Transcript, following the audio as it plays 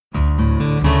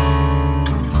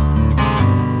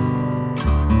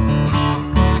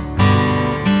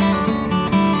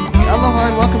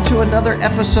to another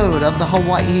episode of the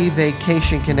Hawaii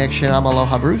Vacation Connection. I'm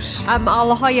Aloha Bruce. I'm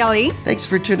Aloha Yaling. Thanks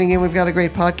for tuning in. We've got a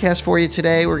great podcast for you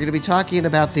today. We're going to be talking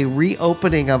about the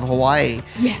reopening of Hawaii.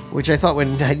 Yes. Which I thought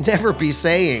I'd never be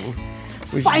saying.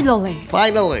 Finally,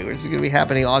 which is going to be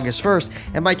happening August 1st.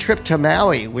 And my trip to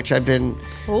Maui, which I've been...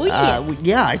 Oh,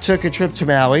 yes. I took a trip to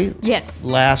Maui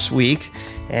last week.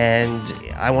 And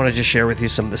I want to just share with you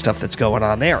some of the stuff that's going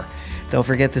on there. Don't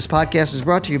forget, this podcast is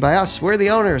brought to you by us. We're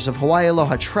the owners of Hawaii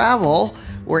Aloha Travel.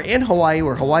 We're in Hawaii.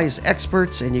 We're Hawaii's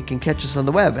experts, and you can catch us on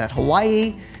the web at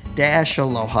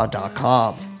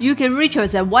hawaii-aloha.com. You can reach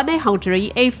us at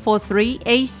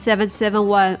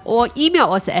 1-800-843-8771 or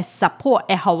email us at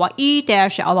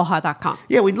support@hawaii-aloha.com.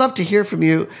 Yeah, we'd love to hear from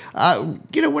you. When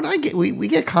we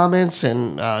get comments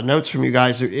and notes from you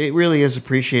guys, it really is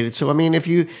appreciated. So, I mean,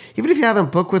 even if you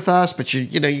haven't booked with us, but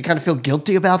you kind of feel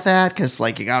guilty about that because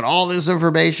you got all this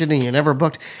information and you never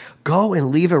booked, go and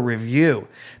leave a review,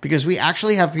 because we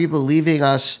actually have people leaving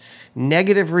us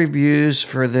negative reviews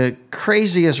for the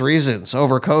craziest reasons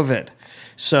over COVID.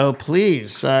 So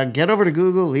please get over to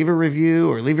Google, leave a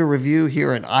review, or leave a review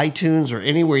here on iTunes or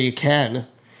anywhere you can.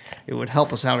 It would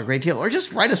help us out a great deal. Or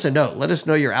just write us a note. Let us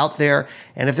know you're out there.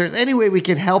 And if there's any way we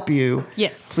can help you,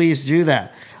 please do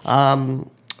that. All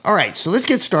right, so let's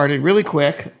get started really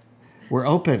quick. We're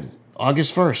open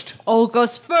August 1st.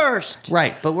 August 1st.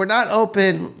 Right, but we're not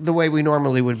open the way we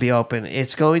normally would be open.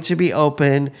 It's going to be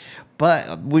open,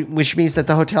 which means that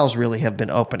the hotels really have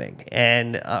been opening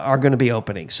and are going to be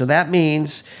opening. So that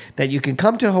means that you can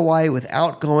come to Hawaii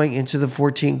without going into the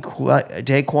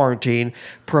 14-day quarantine,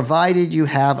 provided you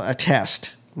have a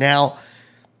test. Now,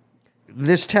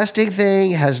 this testing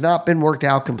thing has not been worked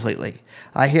out completely.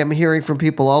 I am hearing from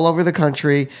people all over the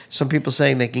country, some people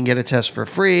saying they can get a test for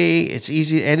free. It's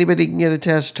easy. Anybody can get a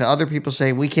test. To other people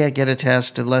saying we can't get a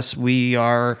test unless we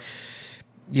are...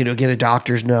 get a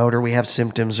doctor's note or we have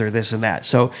symptoms or this and that.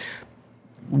 So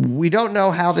we don't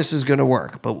know how this is going to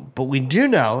work, but we do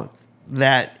know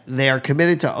that they are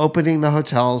committed to opening the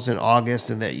hotels in August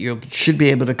and that you should be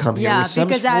able to come here with some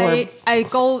because I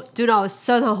go to a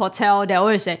certain hotel, they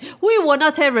always say, we will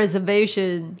not take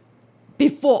reservation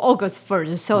before August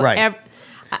 1st. So right.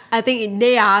 I think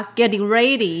they are getting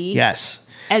ready. Yes.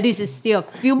 At least it's still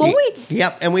a few more weeks.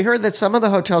 Yep. And we heard that some of the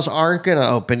hotels aren't going to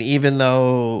open even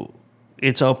though...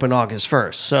 it's open August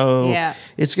 1st. So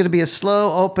It's going to be a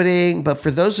slow opening. But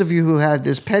for those of you who had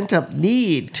this pent-up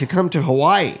need to come to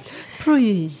Hawaii.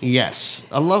 Please. Yes.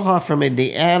 Aloha from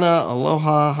Indiana.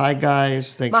 Aloha. Hi,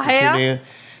 guys. Thanks for tuning in.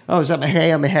 Oh, is that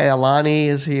Mahea? Mahea Lani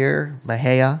is here.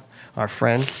 Mahea, our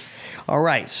friend. All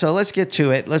right. So let's get to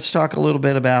it. Let's talk a little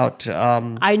bit about...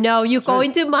 I know you're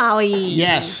going to Maui.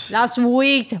 Yes. Last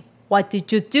week. What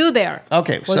did you do there?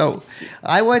 Okay, so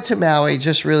I went to Maui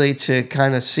just really to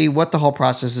kind of see what the whole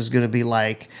process is going to be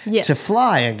like to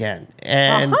fly again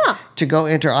and to go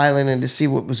inter-island and to see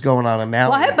what was going on in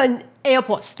Maui. What happened?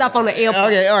 Airport, stuff on the airport.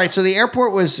 Okay, all right. So the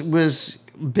airport was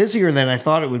busier than I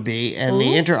thought it would be, and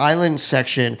the inter-island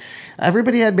section,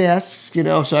 everybody had masks,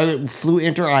 so I flew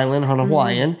inter-island on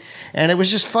Hawaiian, and it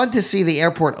was just fun to see the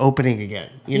airport opening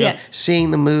again, seeing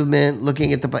the movement,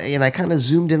 looking at and I kind of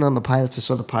zoomed in on the pilots. I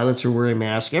saw the pilots were wearing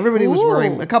masks. Everybody was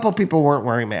wearing, a couple of people weren't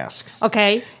wearing masks.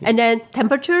 Okay, and then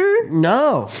temperature?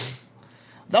 No.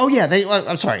 Oh, yeah.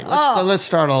 I'm sorry. Let's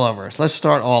start all over. Let's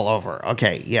start all over.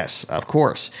 Okay. Yes, of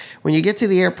course. When you get to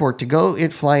the airport to go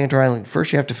fly inter-island,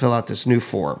 first you have to fill out this new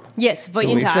form. Yes, for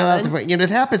inter-island. It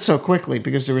happened so quickly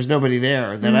because there was nobody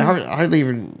there that I hardly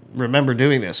even remember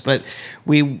doing this. But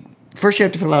first you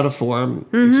have to fill out a form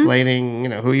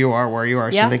explaining, who you are, where you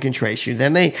are, so they can trace you.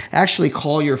 Then they actually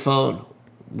call your phone.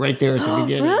 Right there at the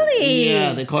beginning. Really?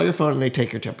 Yeah, they call your phone and they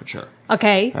take your temperature.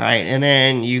 Okay. All right, and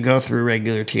then you go through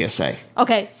regular TSA.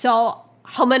 Okay, so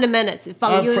how many minutes?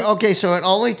 So it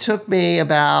only took me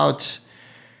about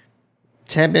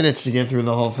 10 minutes to get through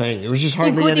the whole thing. There was just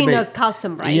hardly including anybody. The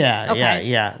custom, right?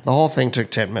 Yeah. The whole thing took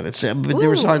 10 minutes, but there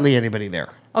was hardly anybody there.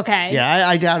 Okay. Yeah,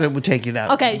 I doubt it would take you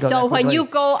that. Okay, so when you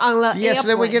go on the airplane. So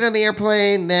then we get on the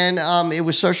airplane. Then it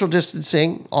was social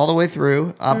distancing all the way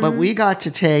through. But we got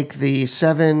to take the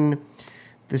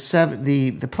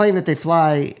plane that they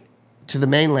fly to the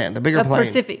mainland, the bigger plane.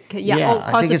 Pacific.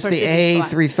 I think it's the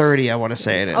A330. I want to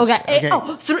say it is. Okay.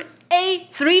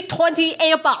 A320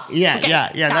 Airbus. Yeah.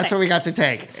 That's what we got to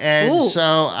take. And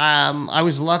so I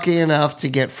was lucky enough to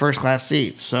get first class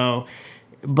seats. So.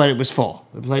 But it was full.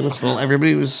 The plane was full.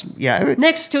 Everybody was,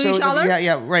 next to each other?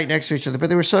 Right next to each other. But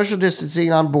there was social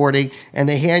distancing on boarding, and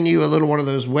they hand you a little one of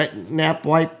those wet nap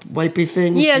wipey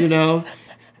things,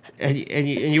 and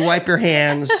you wipe your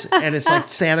hands, and it's like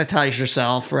sanitize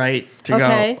yourself, right, to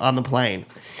go on the plane.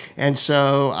 And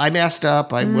so I masked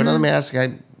up. I went on the mask.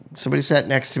 Somebody sat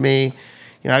next to me.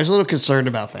 I was a little concerned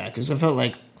about that because I felt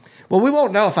like, well, we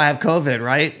won't know if I have COVID,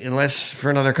 right? Unless for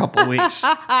another couple of weeks.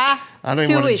 I don't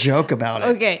even want to joke about it.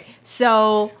 Okay,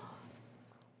 so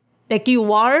they give you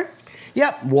water?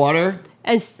 Yep, water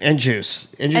and juice.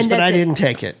 But I didn't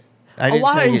take it.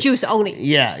 Water and juice only?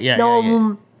 Yeah.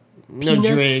 No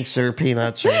drinks or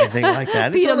peanuts or anything like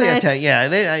that. It's only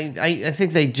I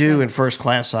think they do in first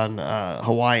class on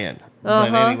Hawaiian.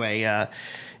 But anyway,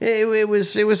 it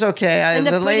was okay.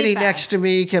 The lady next to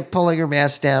me kept pulling her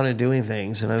mask down and doing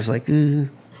things, and I was like, I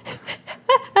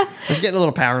was getting a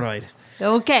little paranoid.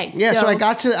 Okay. Yeah, so I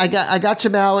got to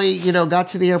Maui. Got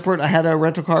to the airport. I had a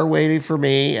rental car waiting for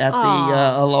me at the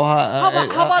Aloha.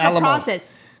 How about Alamo. the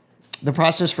process? The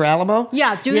process for Alamo?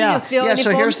 Yeah. Do you feel any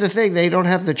so here's the thing: they don't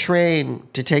have the train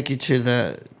to take you to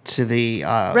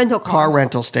the rental car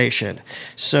rental station,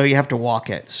 so you have to walk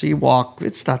it. So you walk.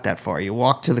 It's not that far. You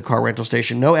walk to the car rental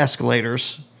station. No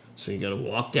escalators. So you got to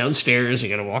walk downstairs. You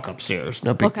got to walk upstairs.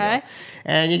 No big deal.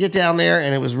 And you get down there,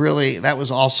 and there was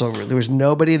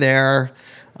nobody there.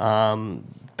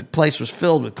 The place was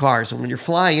filled with cars, and when you're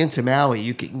flying into Maui,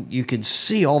 you can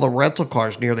see all the rental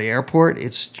cars near the airport.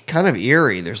 It's kind of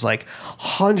eerie. There's like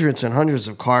hundreds and hundreds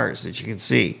of cars that you can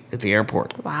see at the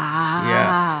airport.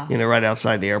 Wow. Yeah, right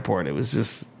outside the airport. It was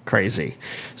just crazy.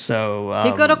 So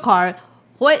you got a car.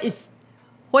 Where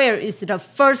is the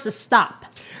first stop?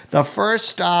 The first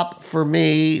stop for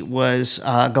me was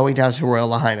going down to Royal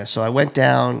Lahaina. So I went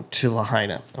down to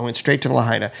Lahaina. I went straight to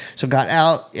Lahaina. So got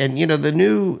out, and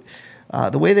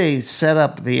the way they set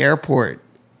up the airport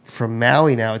from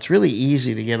Maui now, it's really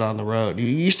easy to get on the road. You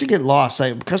used to get lost.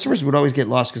 Customers would always get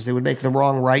lost because they would make the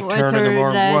wrong right turn or the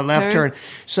wrong left turn.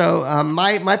 So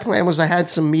my plan was I had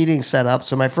some meetings set up.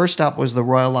 So my first stop was the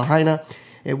Royal Lahaina.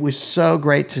 It was so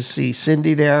great to see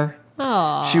Cindy there.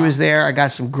 Aww. She was there. I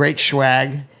got some great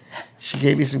swag. She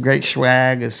gave me some great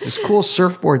swag. It's this cool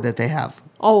surfboard that they have.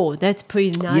 Oh, that's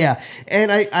pretty nice. Yeah, and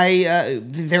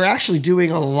they're actually doing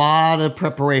a lot of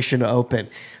preparation to open.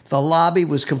 The lobby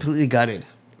was completely gutted.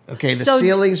 Okay, the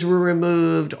ceilings were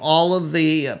removed. All of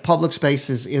the public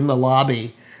spaces in the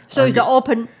lobby. So it's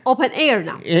open air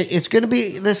now. It's going to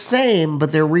be the same,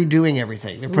 but they're redoing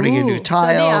everything. They're putting in new tile.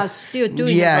 So they are still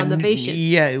doing the renovation.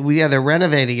 Yeah, they're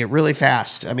renovating it really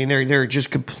fast. I mean, they're just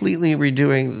completely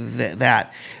redoing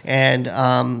that. And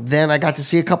then I got to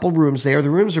see a couple rooms there. The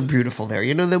rooms are beautiful there.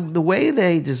 The way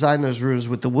they design those rooms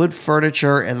with the wood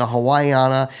furniture and the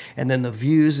Hawaiiana, and then the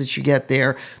views that you get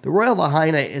there. The Royal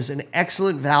Lahaina is an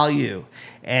excellent value.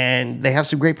 And they have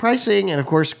some great pricing. And, of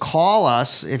course, call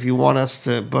us if you want us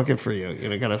to book it for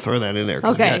you. Got to throw that in there.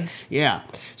 Okay.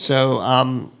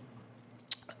 So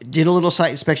did a little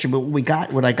site inspection. But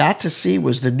what I got to see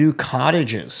was the new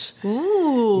cottages.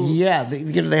 Ooh. Yeah.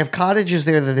 They have cottages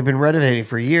there that they've been renovating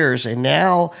for years. And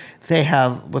now they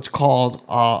have what's called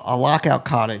a lockout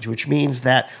cottage, which means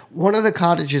that one of the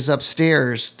cottages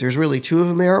upstairs, there's really two of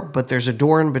them there, but there's a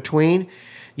door in between.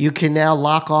 You can now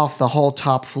lock off the whole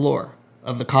top floor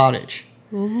of the cottage.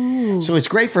 Ooh. So it's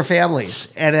great for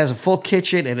families, and it has a full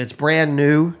kitchen, and it's brand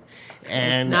new,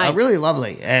 and nice. Really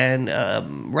lovely. And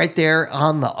right there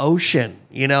on the ocean,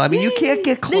 you can't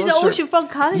get closer. These are oceanfront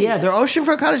cottages. Yeah, they're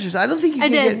oceanfront cottages. I don't think you can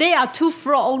get... And they are 2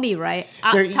 floor only, right?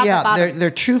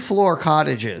 They're 2-floor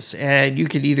cottages, and you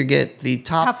can either get the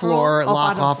top floor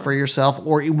lock off for yourself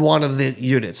or one of the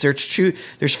units.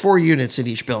 There's 4 units in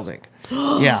each building.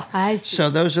 Yeah. I see. So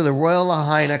those are the Royal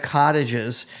Lahaina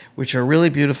cottages, which are really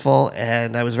beautiful,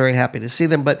 and I was very happy to see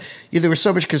them. But there was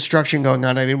so much construction going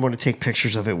on, I didn't want to take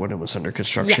pictures of it when it was under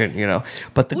construction,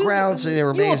 But the grounds, they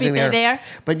were amazing there.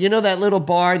 But that little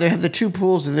bar, they have the 2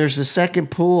 pools, and there's the second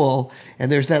pool,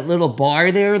 and there's that little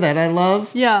bar there that I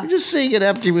love. Yeah. Just seeing it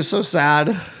empty was so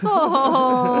sad.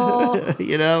 Oh.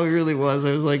 It really was.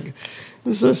 I was like, it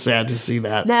was so sad to see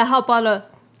that. Now, how about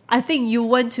I think you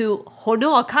went to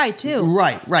Honolulu too.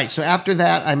 Right. So after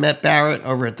that, I met Barrett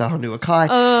over at the Honolulu.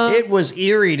 It was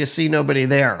eerie to see nobody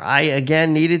there. I,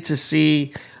 again, needed to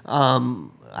see... I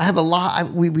have a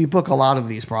lot... We book a lot of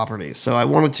these properties, so I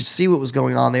wanted to see what was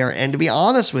going on there. And to be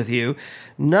honest with you,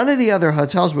 none of the other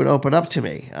hotels would open up to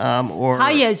me.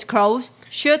 Hyatt's closed.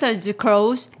 Sheraton's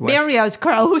closed. Marriott's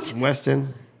closed.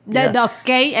 Westin... The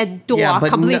gate and door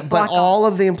completely but all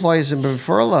of the employees have been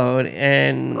furloughed,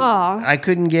 and I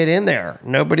couldn't get in there.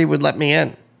 Nobody would let me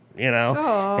in,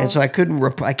 and so I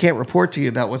can't report to you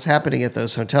about what's happening at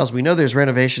those hotels. We know there's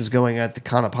renovations going at the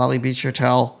Kanapali Beach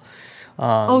Hotel.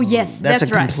 Yes, that's a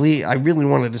right. complete. I really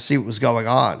wanted to see what was going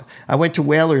on. I went to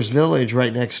Whalers Village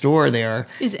right next door there,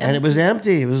 and it was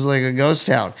empty. It was like a ghost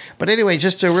town. But anyway,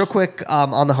 just real quick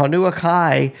on the Honua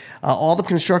Kai, all the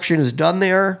construction is done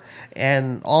there,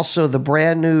 and also the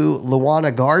brand new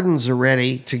Luana Gardens are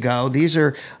ready to go. These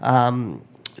are.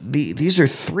 These are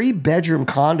 3-bedroom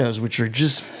condos, which are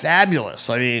just fabulous.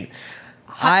 I mean,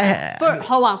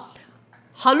 Hold on.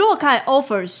 Honua Kai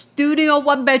offers studio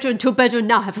 1-bedroom, 2-bedroom.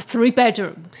 Now have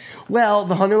 3-bedroom. Well,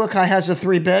 the Honua Kai has a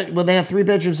 3-bed. Well, they have 3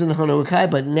 bedrooms in the Honua Kai,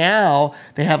 but now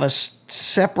they have a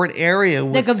separate area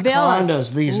with Like a villas.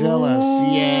 condos. These villas,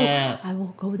 yeah. I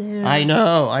will go there. I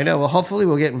know. Well, hopefully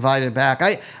we'll get invited back.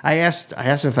 I asked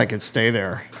if I could stay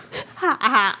there.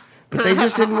 But they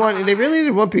just didn't want. They really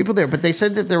didn't want people there. But they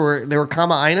said that there were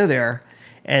kama aina there,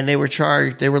 and they were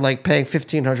charged. They were like paying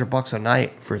 $1,500 a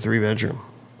night for a 3-bedroom.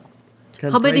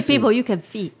 How many people you can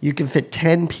feed? You can fit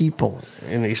 10 people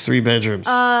in these 3 bedrooms.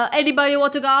 Anybody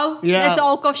want to go? Yeah. Let's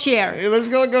all go share. Let's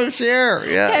go share.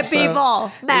 Yeah, 10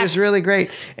 people. It Max. was really great.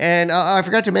 And I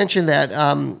forgot to mention that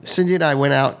Cindy and I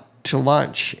went out to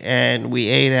lunch and we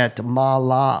ate at Ma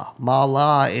La. Ma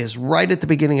La is right at the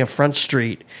beginning of Front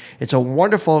Street. It's a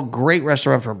wonderful, great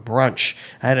restaurant for brunch.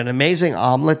 I had an amazing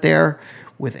omelet there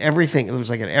with everything. It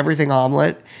was like an everything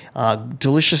omelet,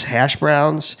 delicious hash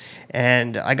browns,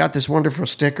 and I got this wonderful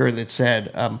sticker that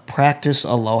said, practice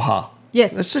aloha.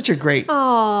 Yes. That's such a great,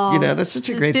 that's such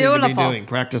a great thing to be doing.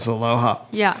 Practice aloha.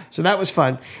 Yeah. So that was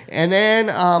fun. And then,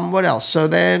 what else? So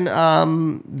then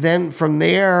from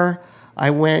there, I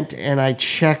went and I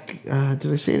checked. Did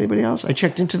I see anybody else? I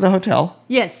checked into the hotel.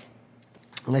 Yes.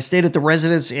 And I stayed at the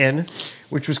Residence Inn,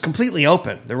 which was completely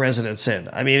open, the Residence Inn.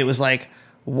 I mean, it was like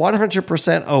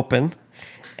 100% open.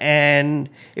 And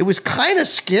it was kind of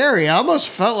scary. I almost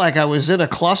felt like I was in a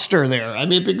cluster there. I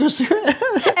mean, because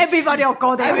everybody will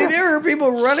go there. I mean, there were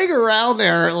people running around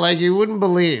there like you wouldn't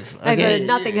believe. Okay,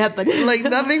 nothing happened. Like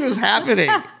nothing was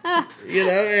happening.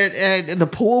 And the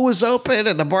pool was open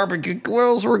and the barbecue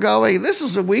grills were going. This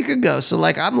was a week ago. So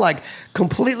like I'm like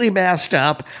completely masked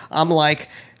up. I'm like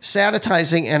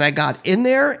sanitizing, and I got in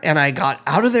there and I got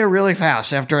out of there really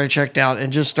fast after I checked out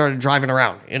and just started driving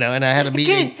around, and I had a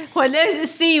meeting. When they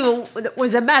see you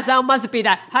with a mask, I must be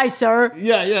like, hi, sir.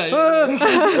 Yeah. It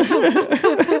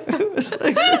was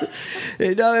like,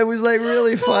 it was like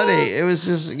really funny. It was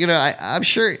just, I'm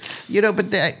sure,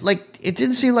 but like, it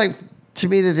didn't seem like to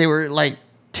me that they were like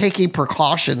taking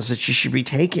precautions that you should be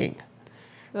taking.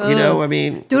 I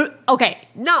mean. Okay,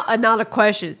 now another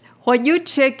question. When you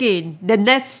check in the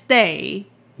next day,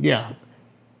 yeah,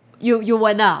 you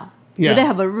went out. Yeah. Do they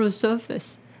have a room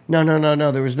service? No.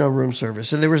 There was no room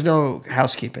service, and there was no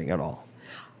housekeeping at all.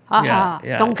 Yeah.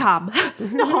 Don't come.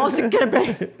 No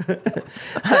housekeeping.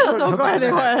 Don't go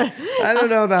anywhere. I don't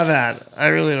know about that. I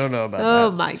really don't know about that.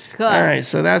 Oh my God. All right,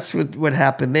 so that's what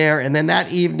happened there. And then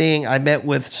that evening, I met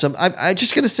with I'm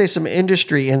just going to say some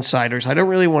industry insiders. I don't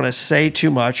really want to say too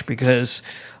much because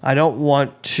I don't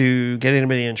want to get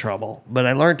anybody in trouble. But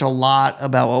I learned a lot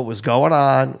about what was going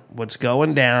on, what's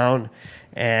going down,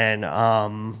 and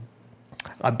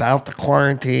about the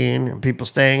quarantine and people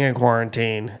staying in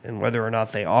quarantine and whether or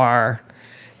not they are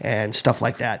and stuff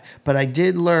like that. But I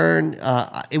did learn,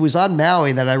 it was on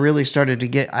Maui that I really started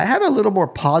to I had a little more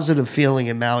positive feeling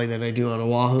in Maui than I do on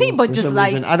Oahu. People just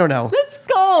like, reason. I don't know. Let's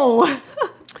go.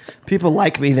 People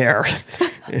like me there.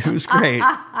 It was great.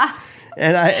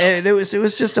 And it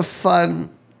was just a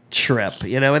fun trip,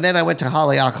 and then I went to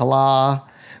Haleakala.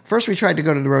 First, we tried to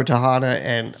go to the road to Hana,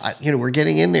 and we're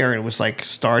getting in there, and it was like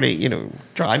starting,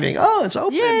 driving. Oh, it's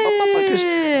open! Because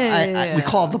we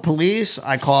called the police,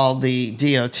 I called the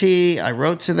DOT, I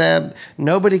wrote to them.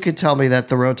 Nobody could tell me that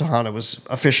the road to Hana was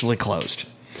officially closed.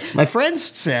 My friends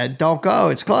said, "Don't go;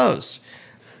 it's closed."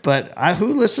 But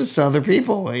who listens to other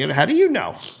people? How do you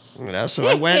know? So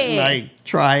I went and I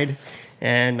tried,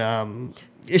 and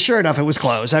sure enough, it was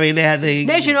closed. I mean, they had the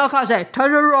National Car said,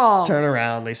 turn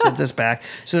around. They sent us back.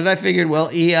 So then I figured, well,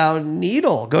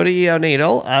 go to EO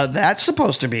Needle. That's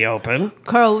supposed to be open.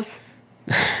 Closed.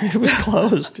 It was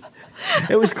closed.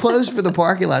 It was closed for the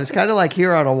parking lot. It's kind of like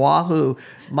here on Oahu,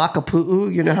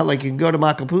 Makapu'u. You know how like you can go to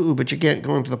Makapu'u, but you can't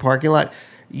go into the parking lot.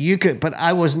 You could, but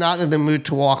I was not in the mood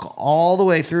to walk all the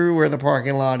way through where the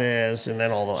parking lot is, and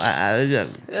then all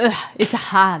the. It's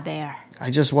hot there.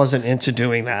 I just wasn't into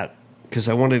doing that. Because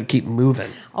I wanted to keep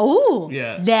moving. Oh.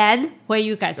 Yeah. Then, where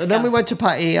you guys go? Then we went to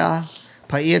Paia.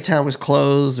 Paia town was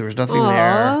closed. There was nothing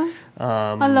there.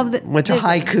 I love it. Went to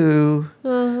Haiku.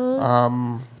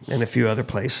 and a few other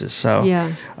places. So,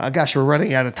 Yeah. Gosh, we're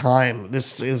running out of time.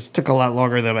 This took a lot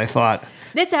longer than I thought.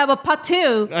 Let's have a part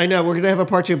 2. I know we're going to have a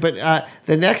part 2, but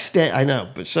the next day, I know.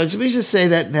 But so let me just say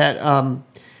that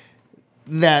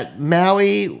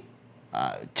Maui,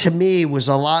 to me, was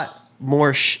a lot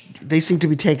more. They seem to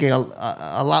be taking a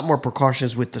lot more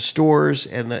precautions with the stores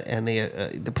and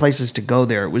the places to go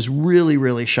there. It was really,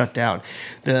 really shut down.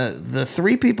 The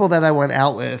 3 people that I went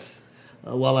out with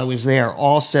while I was there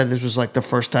all said this was like the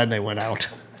first time they went out.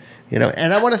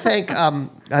 And I want to thank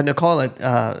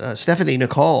Stephanie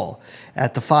Nicole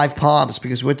at the Five Palms,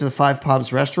 because we went to the Five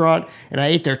Palms restaurant and I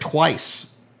ate there twice.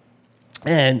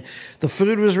 And the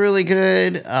food was really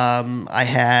good. I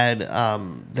had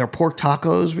their pork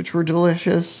tacos, which were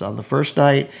delicious on the first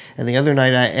night. And the other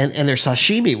night, and their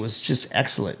sashimi was just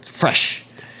excellent, fresh.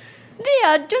 They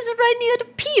are just right near the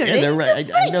pier. Yeah, they're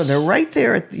right. I know, they're right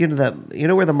there at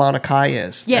where the Mauna Kea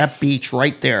is. Yes. That beach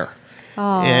right there.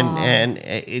 Oh. And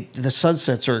the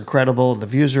sunsets are incredible. The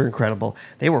views are incredible.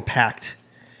 They were packed.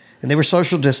 And they were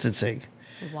social distancing.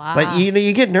 Wow. But,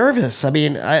 you get nervous. I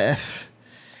mean,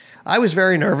 I was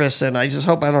very nervous, and I just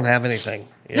hope I don't have anything.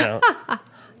 I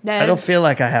don't feel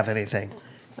like I have anything.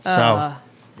 So,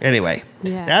 anyway,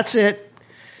 That's it.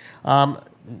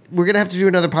 We're going to have to do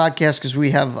another podcast because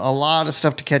we have a lot of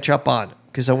stuff to catch up on.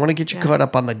 Because I want to get you caught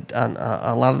up on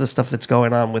a lot of the stuff that's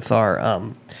going on with our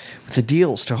with the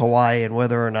deals to Hawaii and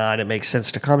whether or not it makes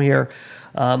sense to come here.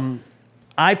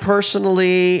 I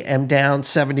personally am down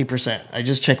 70%. I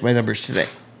just checked my numbers today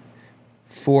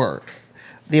for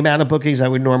the amount of bookings I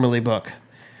would normally book.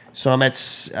 So I'm at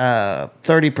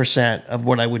 30% of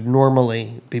what I would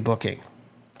normally be booking.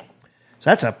 So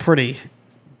that's a pretty...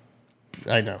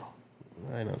 I know,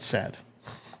 it's sad.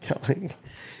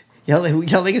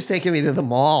 Yaling is taking me to the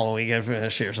mall when we get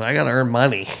finished here, so I got to earn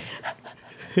money.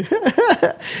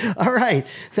 All right,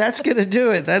 that's going to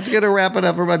do it. That's going to wrap it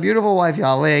up for my beautiful wife,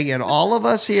 Yaling, and all of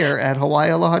us here at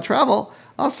Hawaii Aloha Travel.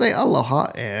 I'll say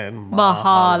aloha and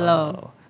mahalo.